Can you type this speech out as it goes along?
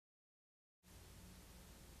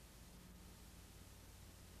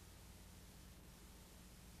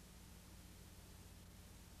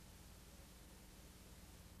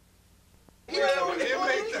He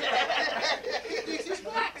thinks he's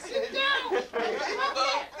black. Sit down. He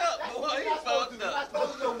fucked up, boy. He fucked up.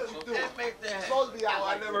 Supposed to know what you do. Supposed to be out. I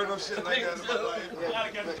never heard no shit like that in my life.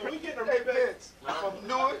 So we getting a rebate from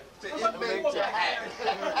Newark to inmate to hat.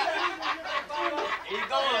 He's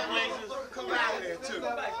going places. Come out here too.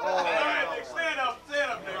 All right, Nick, stand up,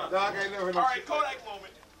 Nick. Dog ain't never heard no All right, shit. Kodak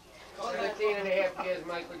moment. 17 and a half years,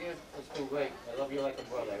 Mike, with you. It's been great. I love you like a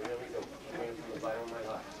brother. I really do. I mean, from the bottom of my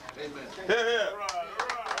heart. Amen. Yeah. All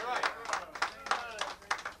right.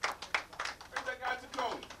 Bring that guy to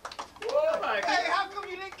Cody. Hey, how come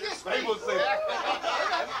you didn't kiss me? People say that.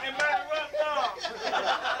 And Matt Ruff, no.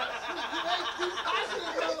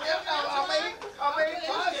 I made it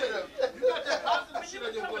positive. You got that positive shit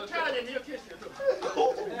on your book.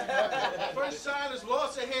 First sign is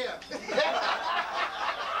loss of hair.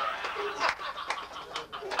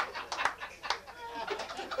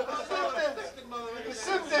 The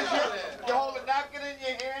symptoms, you hold a napkin in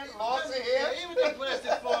your hand, loss of hair. Yeah, even take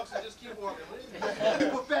plastic forks and just keep walking. You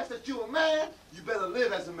profess that you a man, you better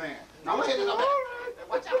live as a man. Now I'm hitting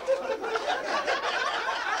watch out.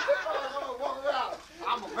 Walk around.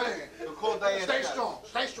 I'm a man. Stay strong,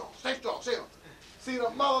 stay strong, stay strong. See him. See the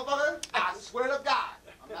motherfucker? I swear to God.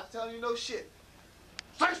 I'm not telling you no shit.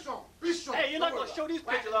 Stay strong, be strong. Hey, you're not gonna show these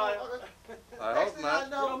pictures out here. I hope not.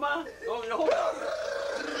 You don't mind? Hold on.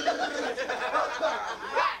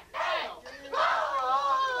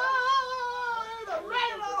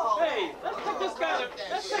 Hey, let's take this guy.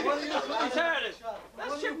 Let's take him. He's tired.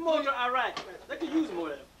 Let's ship him over to Iraq. They could use him over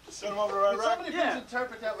there. Send him over to Iraq. Somebody please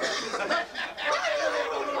interpret that like this. Guy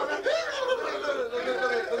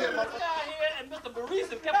here and Mr.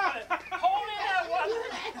 Barisa kept holding that one.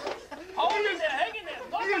 Holding there, hanging there.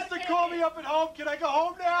 He used to call me up at home. Can I go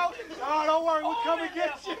home now? Oh, don't worry. We'll come and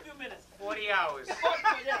get you. For a few minutes. 40 hours.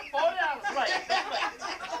 40 hours, right. That's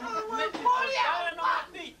right. 40 hours on my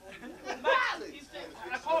feet. Max,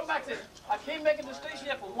 I called Max and I came back in the station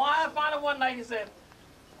here for wine. Finally one night he said,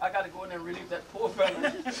 I got to go in there and relieve that poor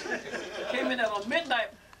fella. Came in there on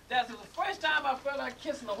midnight. That was the first time I felt like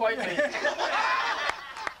kissing a white man. Boy,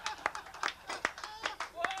 I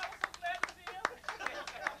was so glad to see him.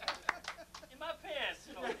 In my pants,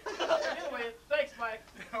 you know. Anyway, thanks, Mike.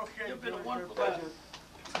 Okay. You've been a wonderful guy.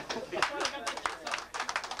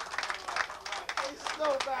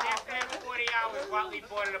 After 40 hours, Watley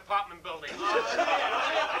bought an apartment building. And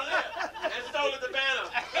stole the banner.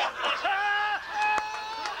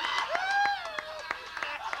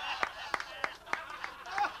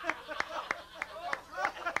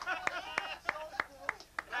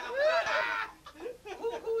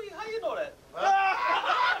 How you know that?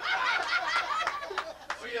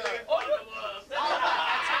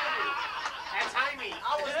 That's Jaime. I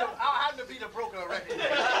happened to be the broker already.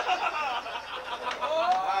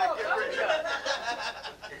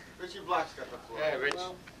 Richie Block's got the floor. Yeah, Rich.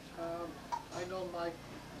 Well, I know Mike.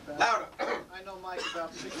 Louder. I know Mike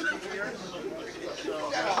about 16 years. So,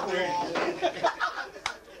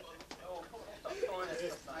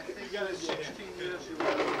 I think in 16 years you were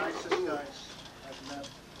the nicest guys I've met.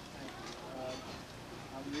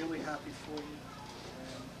 I'm really happy for you.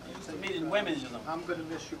 And You used to meet in women's, you know. I'm going to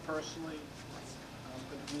miss you personally. I'm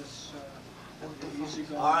going to miss the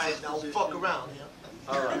easygoing. All right, now position. fuck around here.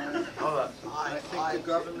 All right. Hold on. I think the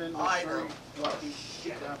government is very lucky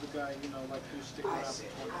to have a guy, you know, like you stick around for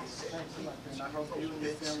 20 years. And I hope you and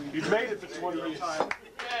your family... You made it for 20 years. Wait.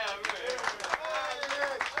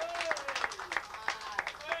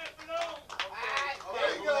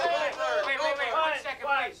 1 second,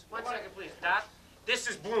 please. 1 second, please. Doc, this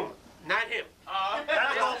is Bloom, not him.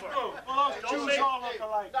 That's over. Don't make all look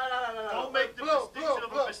alike. Don't make the distinction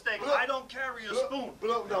of a mistake. I don't carry a spoon.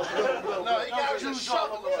 No, he got to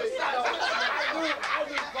shovel.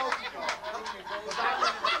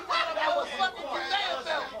 That was fucking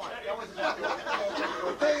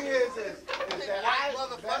the thing is that I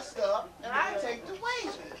messed up and I take the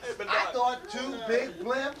wages. I thought 2 big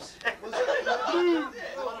blimps was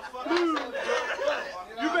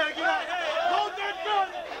You better get out. Load that gun.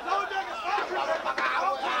 Load that gun.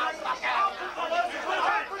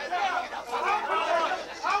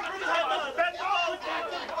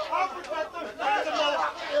 I'll protect them.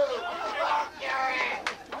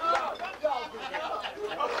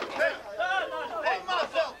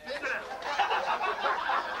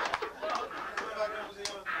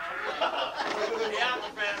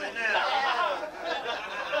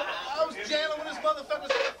 I was jailing with this motherfucker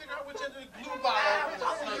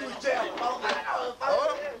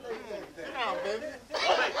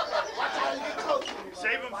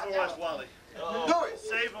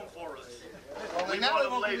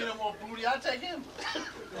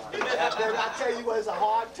Baby, I tell you, it was a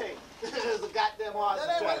hard take. It was a goddamn hard take.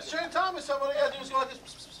 That ain't what Shane Thomas said. What you gotta do is go like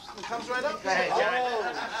this, and it comes right up. Go ahead, John.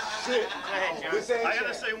 Oh, shit. Go ahead, John. This ain't I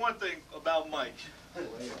gotta Shane. say one thing about Mike.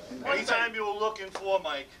 Anytime you were looking for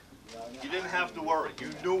Mike, you didn't have to worry. You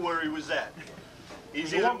knew where he was at.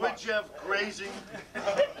 He's either with Jeff grazing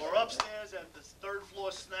or upstairs at the third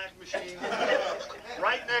floor snack machine,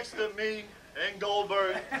 right next to me and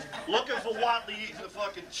Goldberg, looking for Watley eating the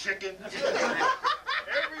fucking chicken.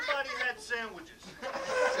 Everybody had sandwiches.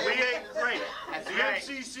 We ate great. That's The right.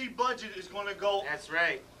 MCC budget is going to go That's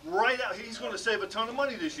right. right out. He's going to save a ton of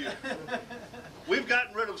money this year. We've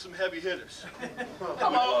gotten rid of some heavy hitters.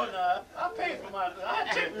 Come on, I paid for my. I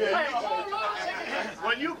have a whole lot of tickets.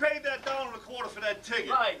 When you paid that $1.25 for that ticket,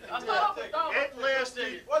 Right. I thought it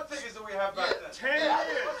lasted What tickets do we have back then? 10 years.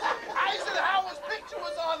 I said Howard's picture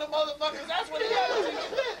was on the motherfuckers. That's what he had to get.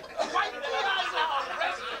 White guys on the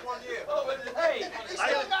rest of 1 year. Hey, He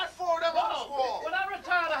still got 4 of them on the wall. when I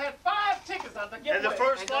retired, I had 5 tickets on the giveaway. And the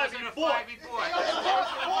first And 5 those he are the bought. 5 he bought.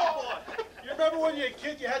 You remember when you were a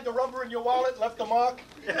kid, you had the rubber in your wallet, left the mark?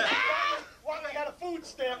 Well, they got a food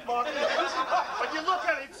stamp mark. When you look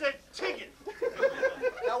at it, it said ticket.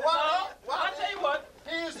 Now, Well, why? I tell you what,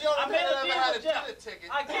 He is the I only made man a that deal ever had a with Jeff. dinner ticket.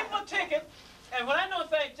 I gave him a ticket, and when I know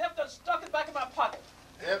things, Jeff just stuck it back in my pocket.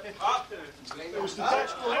 It was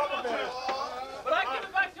attached to a rubber band. But I gave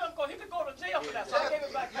it back to him because he could go to jail for that, so I gave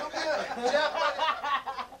it back to You'll him. be a Jeff,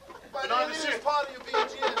 by the on end the of ser- this party, you'll be a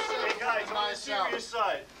GS. Hey guys, on the serious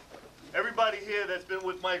side, everybody here that's been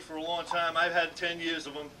with Mike for a long time, I've had 10 years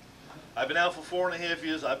of him. I've been out for 4.5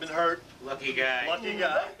 years. I've been hurt. Lucky guy. Lucky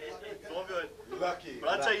guy. It's all good. Lucky. But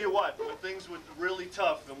I'll tell you what, when things were really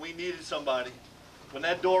tough and we needed somebody, when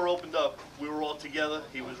that door opened up, we were all together.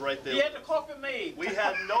 He was right there. He had the coffee made. We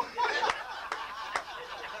had no...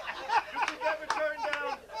 You can never turn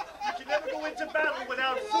down, you can never go into battle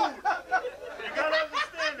without food. You gotta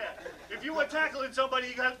understand that. If you were tackling somebody,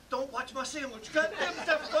 you got, don't watch my sandwich. Goddamn, it's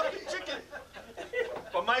that fucking chicken.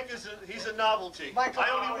 But Mike he's a novelty. I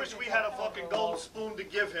only wish we had a fucking gold spoon to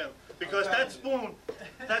give him. Because that spoon,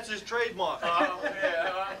 that's his trademark.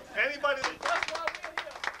 Anybody that... That's why we're here.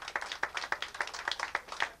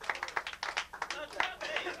 Now,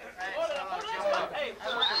 tell me, hey,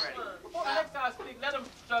 before the next time I speak, let him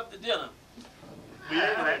serve the dinner. We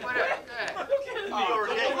ate that. What up? Good. Look at me. You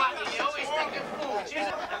already ate. You always thinking food.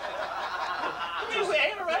 We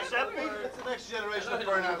ate already. Giuseppe? It's the next generation of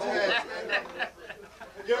burnouts.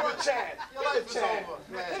 Give him a chance. Your life is over.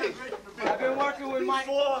 I've been working with Mike.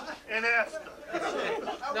 Before and after. No,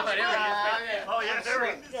 there he is. Oh yeah, there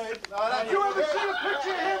he is. Did you ever see a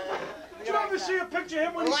picture of him? Did you ever see a picture of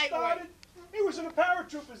him when he started? He was in the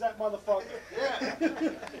paratroopers, that motherfucker. Yeah.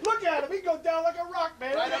 Look at him, he go down like a rock,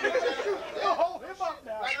 man. Right under General. They'll hold him up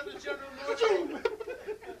now. Right under General Lewis.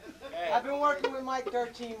 I've been working with Mike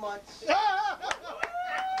 13 months.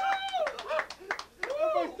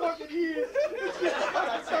 Everybody's talking years.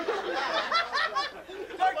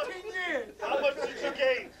 13 years. How much did you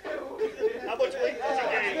gain? How much weight did you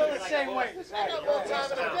gain? Still the same weight. I got more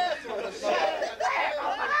time in the bathroom.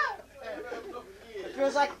 It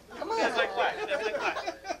feels like, come on.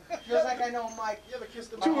 Feels like I know Mike You ever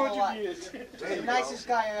kissed him? my whole 200 life. years. He's the nicest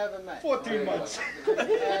guy I ever met. 14 months.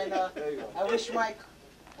 And I wish Mike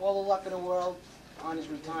all the luck in the world on his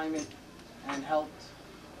retirement and health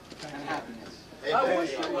and happiness. I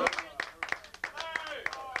wish you would.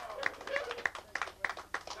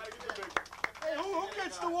 Hey, who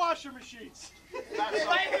gets the washer machines? Right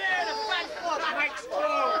here in the front foot, Mike's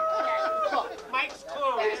clothes. Mike's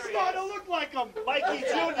clothes. He's starting to look like him. Mikey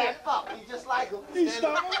Jr. He just like him. He's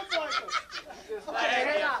starting to look like him.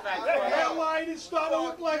 That hairline is starting to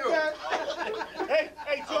look like that. Hey,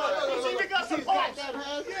 John, you even got some pulse.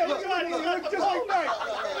 Yeah, look at him. He looks just like Mike.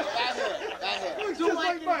 He looks just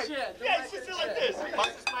like Mike. Yeah, it's just like this.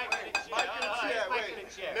 Mike in the chair, wait.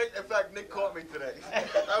 Nick, in fact, Nick caught me today.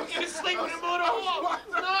 You sleep with him on the wall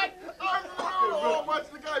tonight? Oh, watch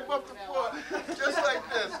the guy bump the floor. Just like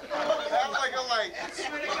this. Act like a light.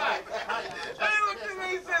 Look at me,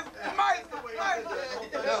 he says, Mike,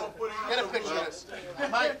 no, get a picture of this.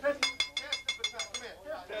 Mike, pass the baton.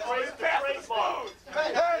 Come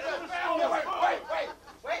here.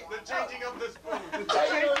 Wait. The changing of the spoon.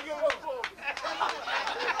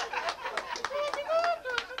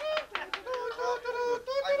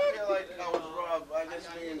 I feel like I was robbed. I guess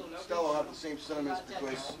me and Stella have the same sentiments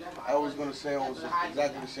because I was going to say almost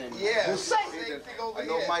exactly the same. Yeah, Same same thing over I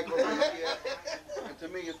know here. Mike over here. And to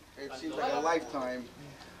me, it seems like a lifetime.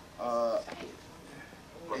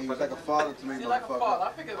 He was like a father to me, Feel like a father. motherfucker.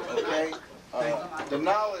 I figured it was. Okay? The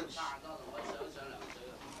knowledge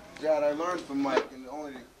that I learned from Mike, and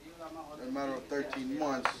only in a matter of 13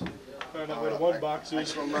 months. Find out where the one box I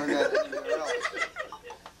is. can learn that anywhere else.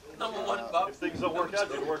 Number one buck. If things don't work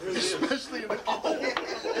out, you'd work for you. Especially in the I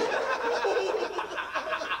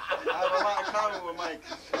have a lot in common with Mike.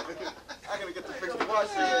 I gotta get to fix the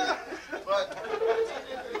watch again. But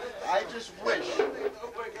I just wish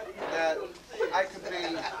that I could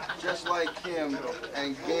be just like him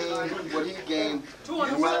and gain what he gained in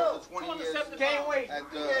a matter of 20 years at the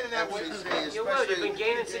FCC, You will. You've been especially.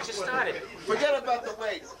 gaining since you started. Forget about the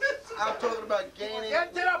weight. I'm talking about gaining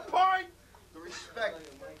Get to the point! the respect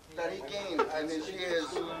that he gained in his years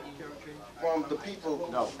from the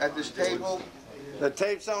people at this table. The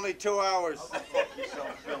tape's only 2 hours. Trust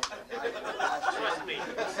me.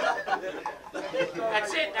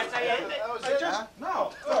 That's it. That's how you end it. Huh?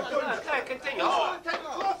 No. Okay, continue. Oh, take a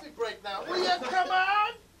coffee break now. Will you come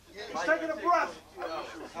on? He's taking a breath.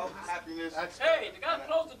 Health, happiness, Hey, you gotta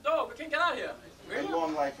close the door. We can't get out of here. and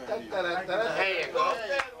long life and you. There you go.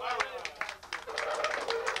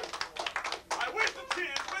 Where's the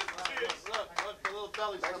tears? Where's the tears? Look, the little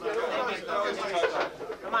belly's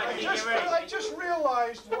Come on, get ready. I just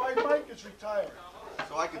realized why Mike is retired.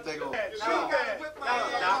 So I can take over. Hey,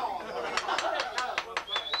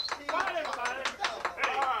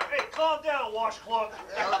 calm down, washcloth.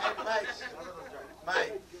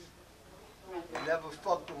 Mike, you never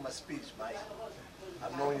fucked with my speech, Mike.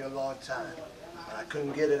 I've known you a long time. When I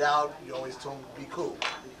couldn't get it out, you always told me to be cool.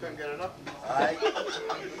 You couldn't get it up? All right?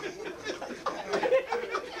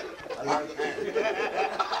 I learned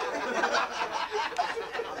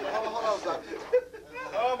Hold on, Doctor.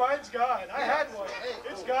 Oh, mine's gone. I had one.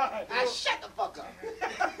 It's gone. Ah, shut the fuck up.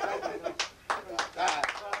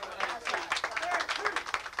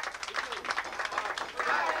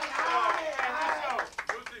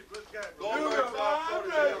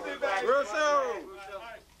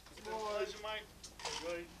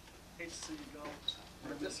 Hate to see you go. I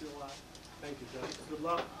miss you a lot. Thank you, Joe. Good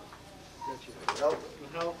luck. Good health.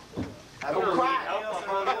 Don't cry.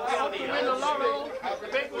 Hope you win the lotto.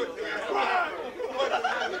 Big one.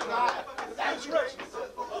 That's rich.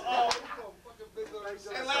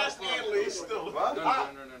 And last and least, still.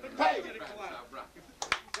 Pay.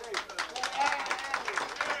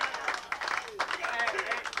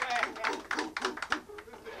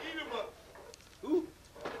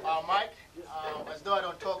 Mike, as though I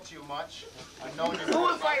don't talk to you much, I've known you. Who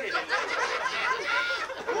invited him?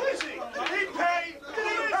 Who is he? Did he pay? Did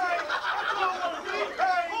he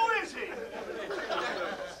pay? Who is he?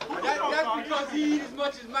 That's because he eats as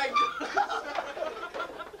much as Mike.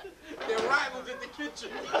 They're rivals in the kitchen.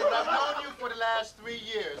 I've known you for the last 3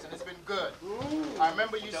 years, and it's been good. I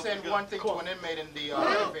remember you saying one thing to an inmate in the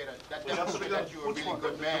elevator that demonstrated that you were a really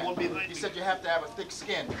good man. You said you have to have a thick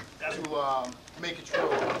skin to make it true,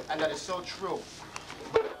 and that is so true.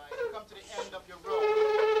 But you come to the end of your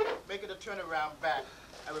road, make it a turnaround back,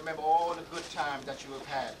 and remember all the good times that you have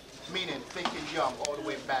had. Meaning, thinking young all the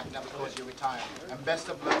way back, not because you're retired. And best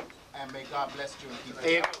of luck, and may God bless you and keep you.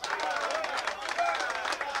 Hey,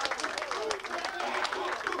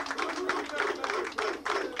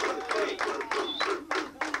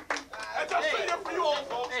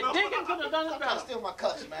 Dickens could have done it better. Steal my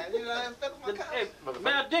cuts, man. You know, my cuts. Hey,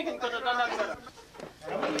 Mayor Dickens could have done that better.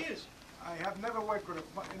 How many years? I have never worked with in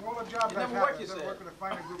all the jobs I've had, I've never worked with a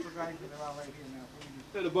finer group of guys than there are right here now.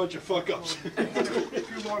 They're a bunch of fuck-ups. A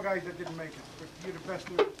few more guys that didn't make it. But you're the best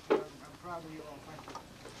dude. I'm proud of you all.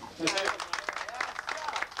 Thank you.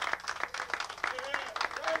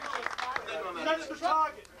 That's the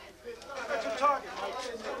target. That's the target, Mike.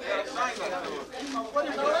 What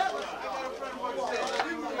do you know that?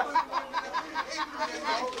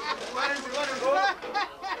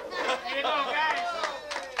 Here you go, guys.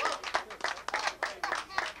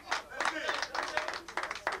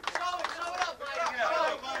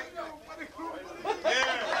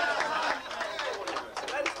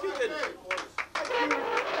 That's cute.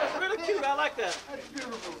 That's really cute. I like that. That's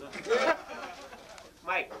beautiful.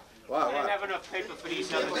 Mike, I didn't have enough paper for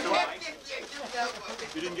these others, so Mike.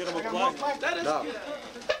 You didn't get him a plaque? That is cute.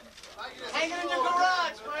 Hang it in the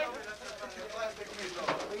garage, Mike.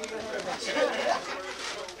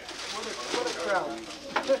 What a crowd.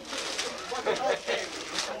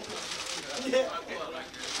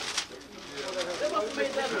 They must have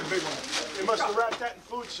made that. They must have wrapped that in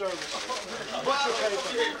food service.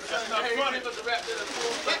 That's not funny, but the rap did it.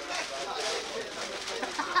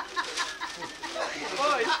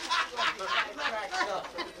 Boys.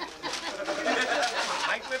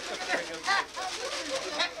 I whipped the fingers.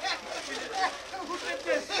 Who did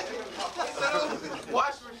this?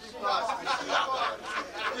 Wash machine boss.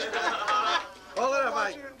 Hold it up,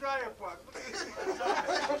 Mike. Washer and dryer pot.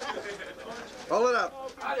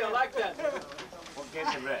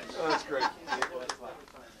 Oh, that's great.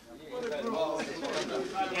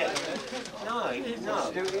 No,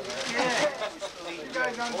 no. Yeah. You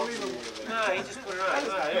guys unbelievable. No, he just put it on.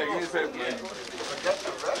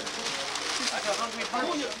 I got hungry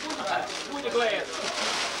bunnies. Put your glass.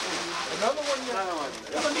 Another one.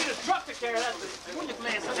 You're gonna need a truck to carry that thing. Put your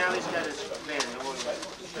glass. Now he's got his man.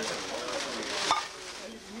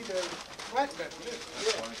 You need a flatbed.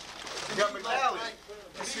 You got McNally.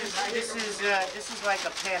 This is like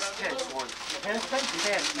a past tense one. Past tense?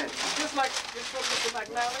 Past tense. Just like this one looking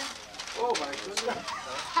like Nally. Oh my goodness.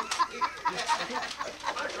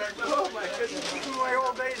 Oh my goodness. This is my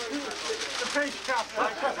old days. The paint shop.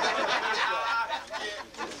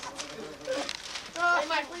 Hey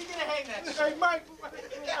Mike, where you gonna hang that? Hey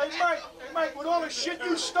Mike, with all the shit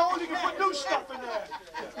you stole, you can put new stuff in there.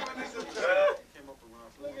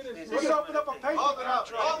 Look at this. You can open up a paint Hold it up.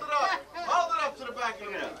 shop. Hold it up. Hold it up to the back of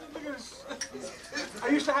the room. Look at this. I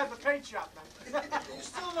used to have the paint shop, man. You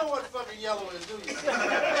still know what fucking yellow is, do you?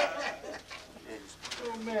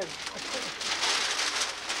 Oh, man.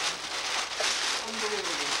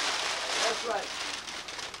 Unbelievable. That's right.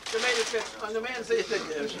 The man says, the man says that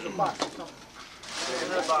This is a box or something.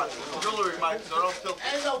 Jewelry, Mike, so don't still.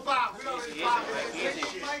 Ain't no box. We don't need box.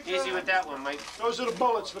 Easy with that one, Mike. Those are the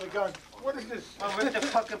bullets for the gun. What is this? Oh, rip the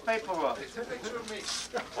fucking paper off. It's a picture of me.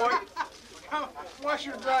 Come, wash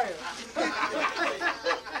your dryer.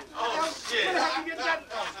 Oh, shit. Where the heck you get that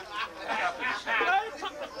from?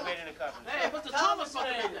 Made in a cup. hey, Mr. Thomas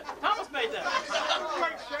made that. Thomas made that. Good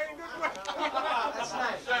work, Shane. Good work. That's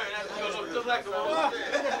nice. Sorry, that goes up just like the one.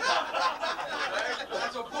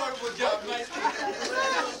 That's a portable job, mate.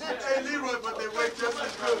 Hey, Leroy, but they work just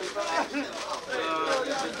as good.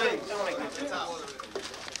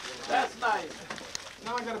 That's nice.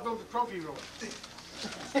 Now I gotta build a trophy room.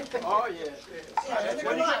 Oh yeah.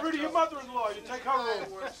 When you get rid of your mother-in-law, you take her room.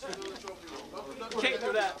 Can't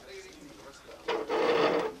do that.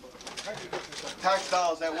 Tax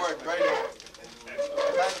dollars at work, right here.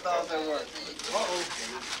 Tax dollars at work. Uh-oh.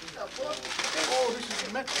 Oh, this is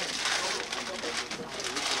a Met thing.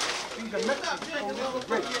 These are Met things. Oh,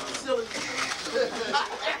 great.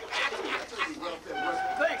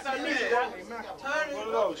 Thanks, I needed that. One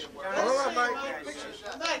of those. Hold on, Mike.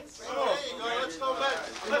 Let's go back.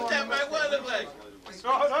 What's that, Mike? What it look like? No,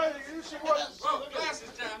 you see what? Oh,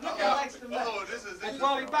 glasses time. Look out. Oh, this is it.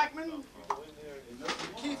 Wally Backman,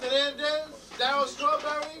 Keith Hernandez, Darryl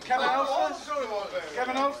Strawberry, Kevin all the Olster. Strawberry.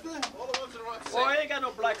 Kevin Olster. All the ones that are on Boy, ain't got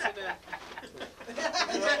no blacks in there.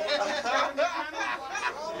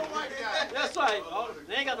 all the white guys. That's right. Oh,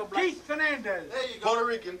 they ain't got no blacks. Keith Hernandez. There you go. Puerto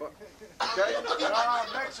Rican. Okay?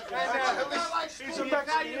 Mexican. He's a Mexican.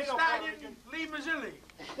 Italian stallion, Lee Mazzilli.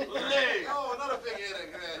 Oh, another big hitter.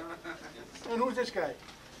 And who's this guy?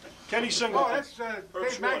 Kenny Oh, Singleton. that's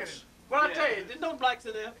Dave Magadan. Well, I tell you, there's no blacks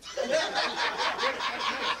in there.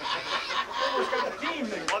 Almost got the team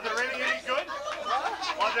there. Are there any good?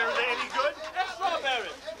 Are there any good? That's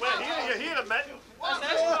Strawberry. Well, he'd have met.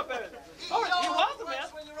 That's Strawberry. Oh, he was the man.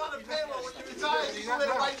 When you're on the payroll, when you retire, you wear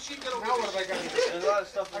the white sheet. Now what have I got here? There's a lot of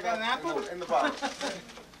stuff I got an apple? in the box.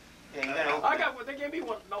 Yeah, you gotta open I got one. They gave me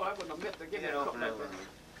one. No, I wouldn't have meant to give me a cup like that.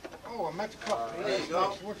 Oh, a Met cup. There you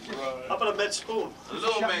go. What's this? How about a Met spoon? A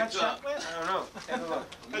little man Met cup. shot glass? I don't know. Take a look.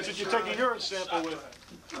 That's what you take a urine sample with.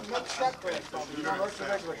 Met shot glass, probably. No, it's a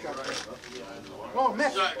regular shot glass. Oh,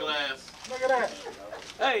 Met. Shot glass. Look at that.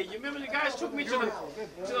 Hey, you remember the guys took me to the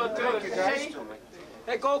Thank you, guys. Chase?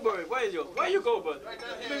 Hey, Goldberg, where you Goldberg?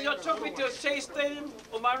 Remember y'all took me to Chase Stadium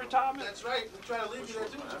on my retirement? That's right. We try to leave you there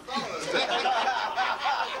too, but you follow us.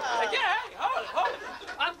 Yeah, hey, hold it.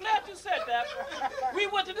 I'm glad you said that. We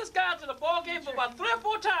went to this guy to the ball game for about 3 or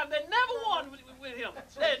 4 times. They never won with him.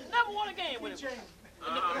 They never won a game with him.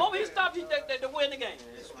 And the moment he stopped, they win the game.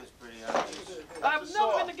 This one's pretty obvious. I've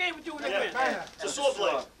never been in a game with you when they win. It's a saw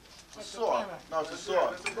blade. It's a saw. No, it's a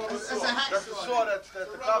saw. It's a hack That's the saw that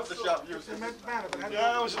the coffee shop uses. It's a Met banner, but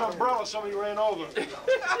Yeah, that was an umbrella somebody ran over.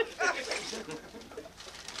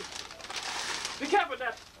 Be careful with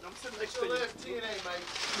that. I'm sitting next to Still you. live TNA, mate.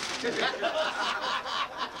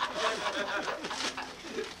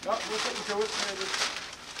 No, we're sitting to it.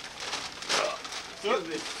 Excuse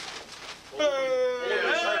me.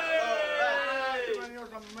 Everybody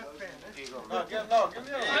knows I'm a Met fan, eh? Here you go. No, give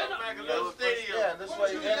me a Back a little stadium. Yeah, this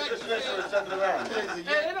way, this way, so it's send it around. Hey,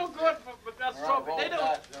 they don't go out for that strawberry. They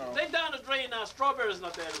don't. They down the drain now. Strawberries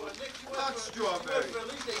not there anymore. Not strawberry. For at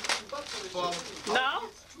least $18 Now?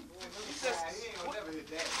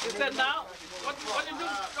 Is that now? What you do,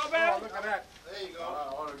 strawberry? Oh, look at that. There There you go.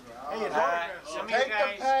 Hey, it's Take the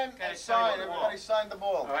pen and sign. Everybody sign the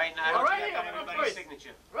ball. All right, now I don't think I got everybody's signature.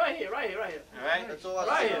 Right here, right here, right here. All right? That's all I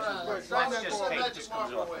Right see. here. Sign Let's that just ball. take this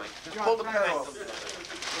comes off, Mike. Just pull the pen off.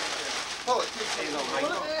 Pull it. There you go, Mike.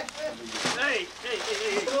 Hey.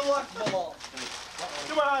 Good luck, ball.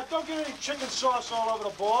 Come on, don't get any chicken sauce all over the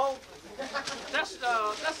ball. That's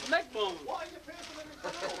neck bone. Boy, I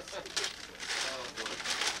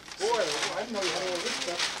didn't know you had all this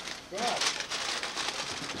stuff. God.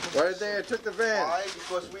 Why did they took the van? Why?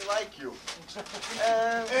 Because we like you.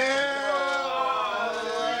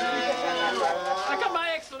 I got my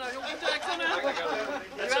X on. You want the X on now? You got it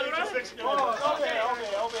right? Okay.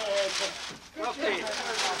 Okay.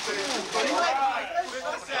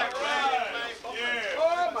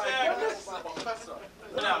 Oh, my goodness.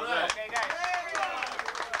 Okay, guys.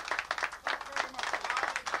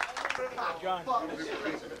 John,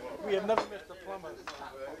 we have never missed a plumber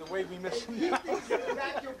the way we miss him now.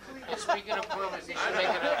 And speaking of plumbers, he should be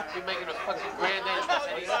making a fucking grand entrance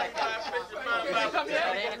any second.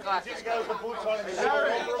 At 8 o'clock.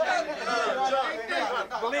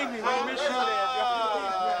 Believe me, we miss you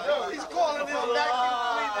there. He's calling his vacuum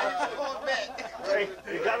cleaner. He's called Matt. Hey,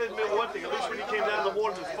 you gotta admit one thing, at least when he came down in the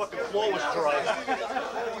morning, his fucking floor was dry.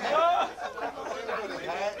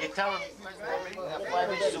 You tell him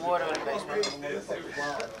 5 inches of water in the basement.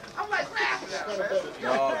 I'm like, Matt.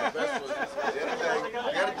 No, the best was the other day. I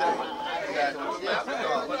gotta tell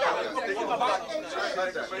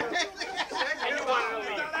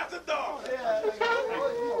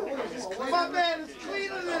My man is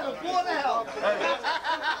cleaner than a porterhouse.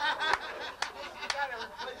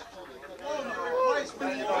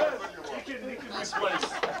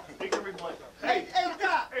 He can replace. Hey,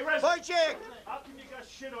 Doc. Hey, Rez, Boy, chick! how come you got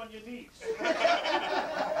shit on your knees?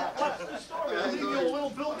 What's the story? I leave you a little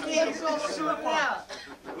building. It's so soon now.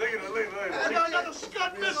 Look at it. Another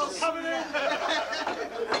Scud missile coming in.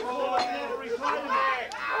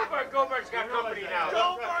 Goldberg's got company now.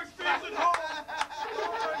 Goldberg's being at home.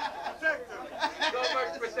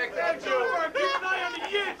 Goldberg's protecting him too. Goldberg, keep an eye on the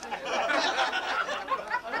yin.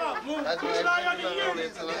 Keep an eye on the yin.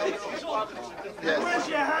 Where's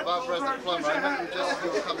your hat, Bob President Goldberg? Plumber, I met you just as you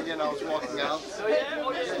were coming in, I was walking out. So yeah,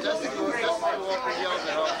 Just as you were walking, yelled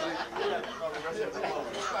at us.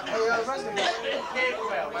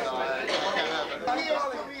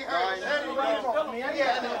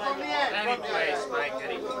 Any place, Mike,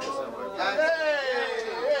 any place.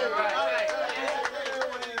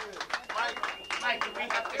 Mike, do we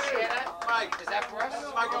have to share that? Mike, Is that for us?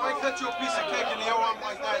 Mike, if I cut you a piece of cake in the arm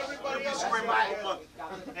like that, you'll be screaming for a month.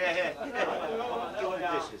 Here. Doing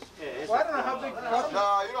dishes. Well, I don't know how big the cup is.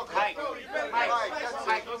 No, you don't cut.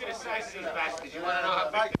 Mike, look at the size of these baskets. You want to know how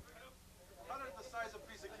big? Mike, cut it the size of a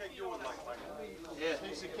piece of cake you would like, Mike.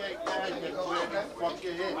 Piece of cake, man. Fuck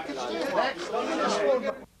your head.